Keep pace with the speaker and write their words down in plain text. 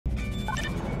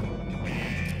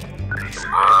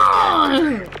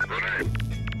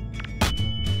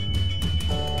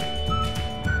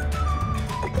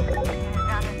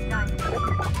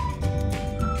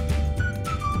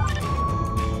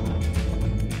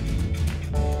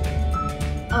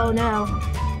Oh no.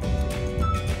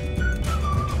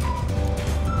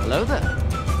 Hello there.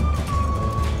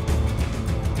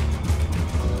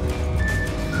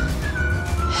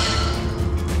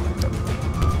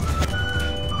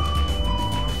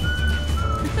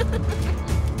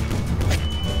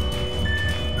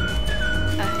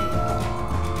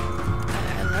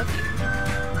 I love you.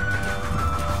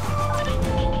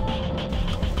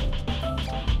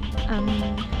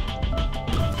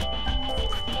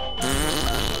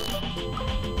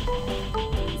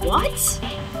 What?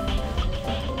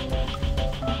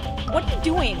 What are you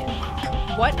doing?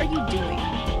 What are you doing?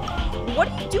 What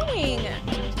are you doing?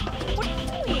 What are you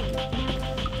doing?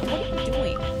 What are you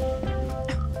doing?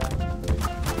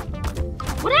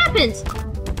 What happened?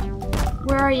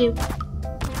 Where are you?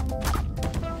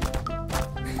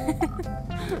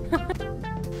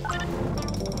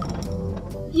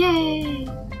 Yay!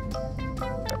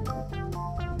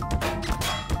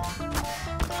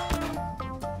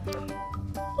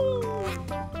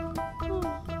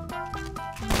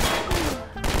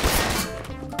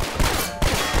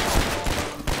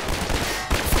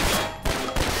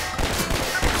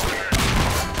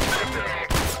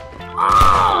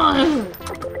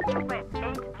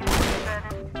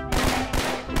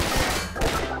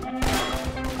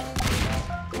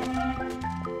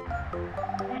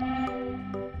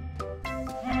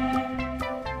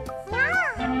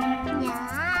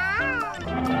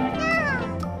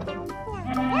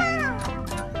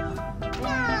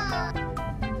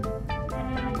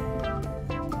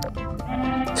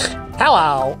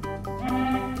 Hello.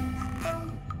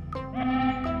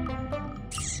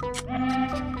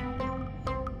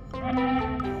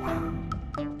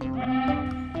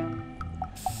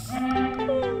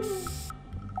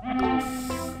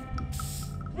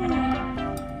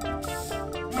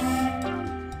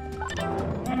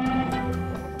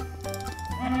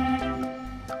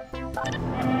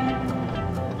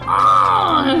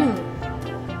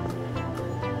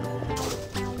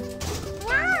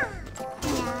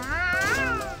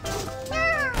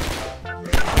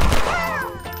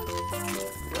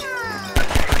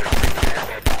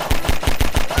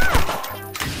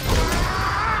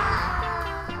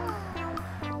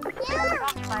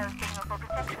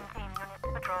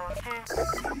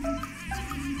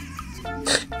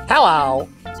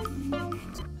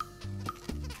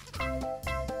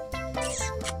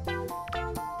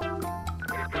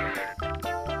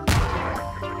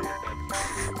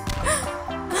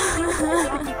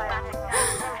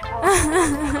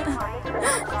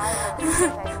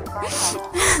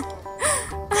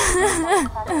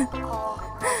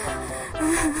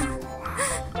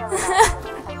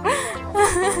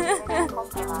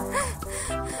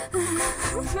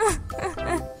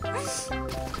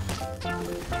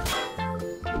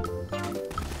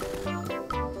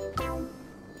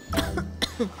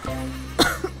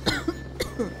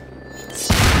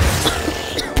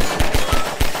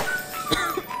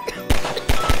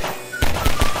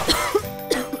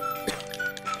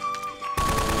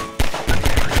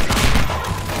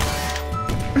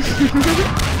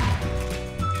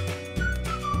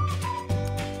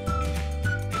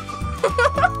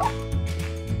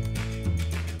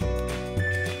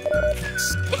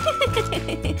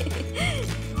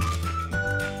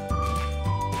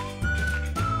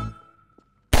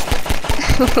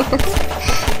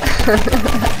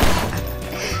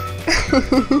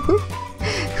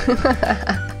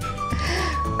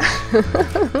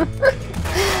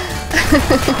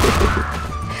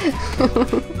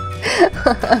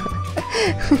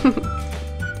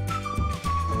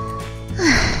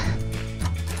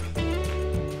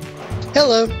 Hello.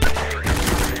 Hello.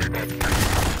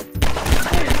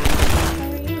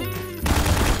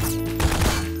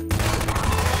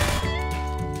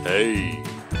 Hey.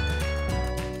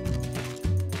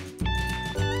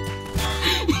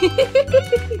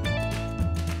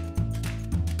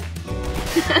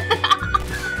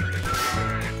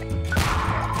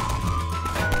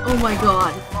 Oh my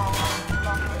god.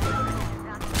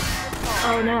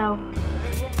 Oh no.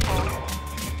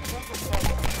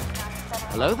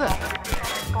 Hello there.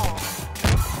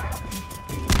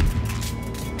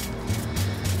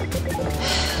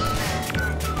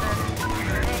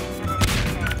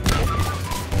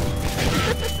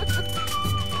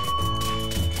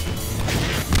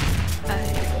 I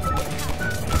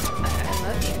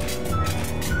love you.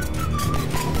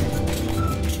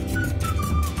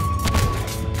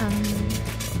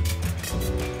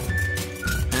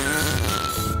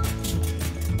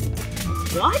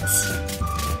 What?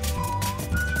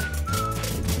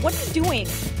 What are you doing?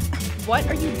 What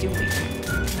are you doing?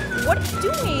 What are you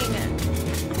doing?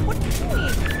 What are you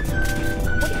doing?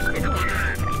 What are you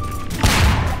doing?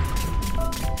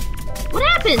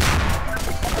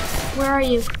 Where are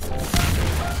you?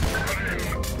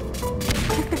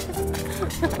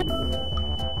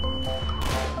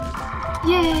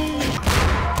 Yay!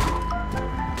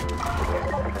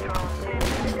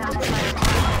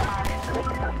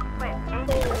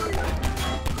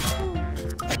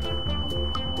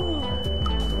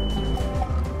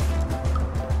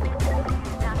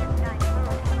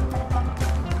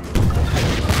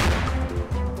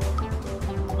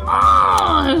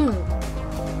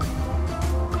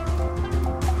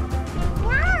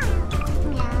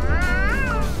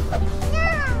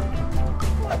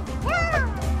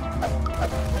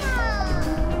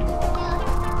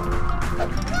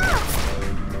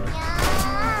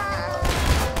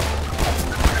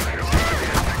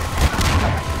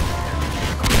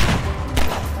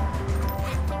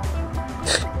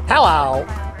 Hello.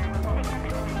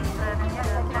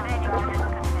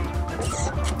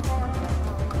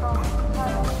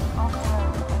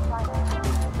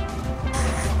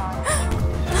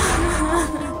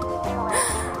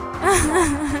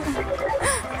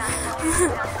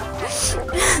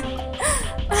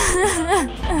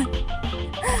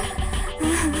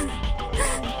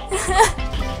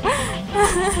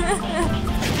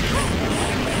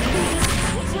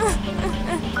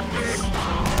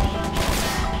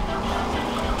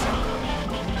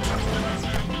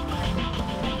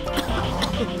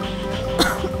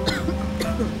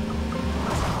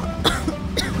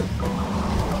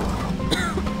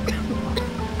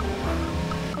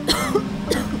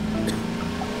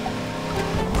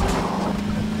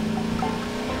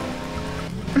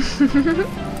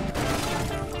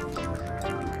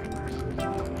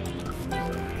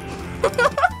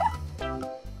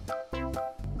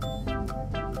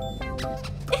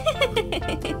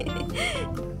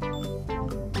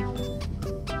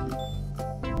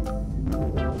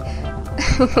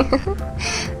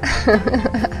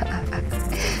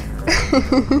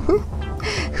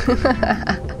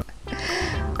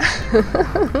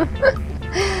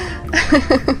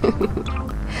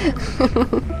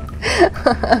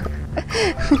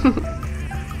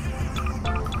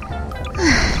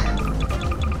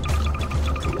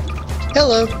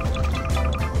 Hello.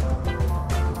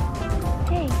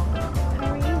 Hey, how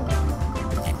are you?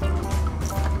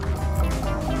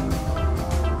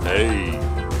 Hey.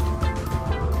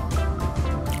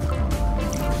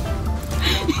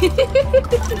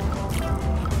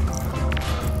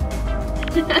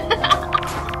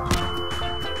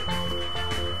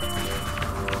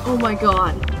 Oh my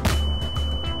god.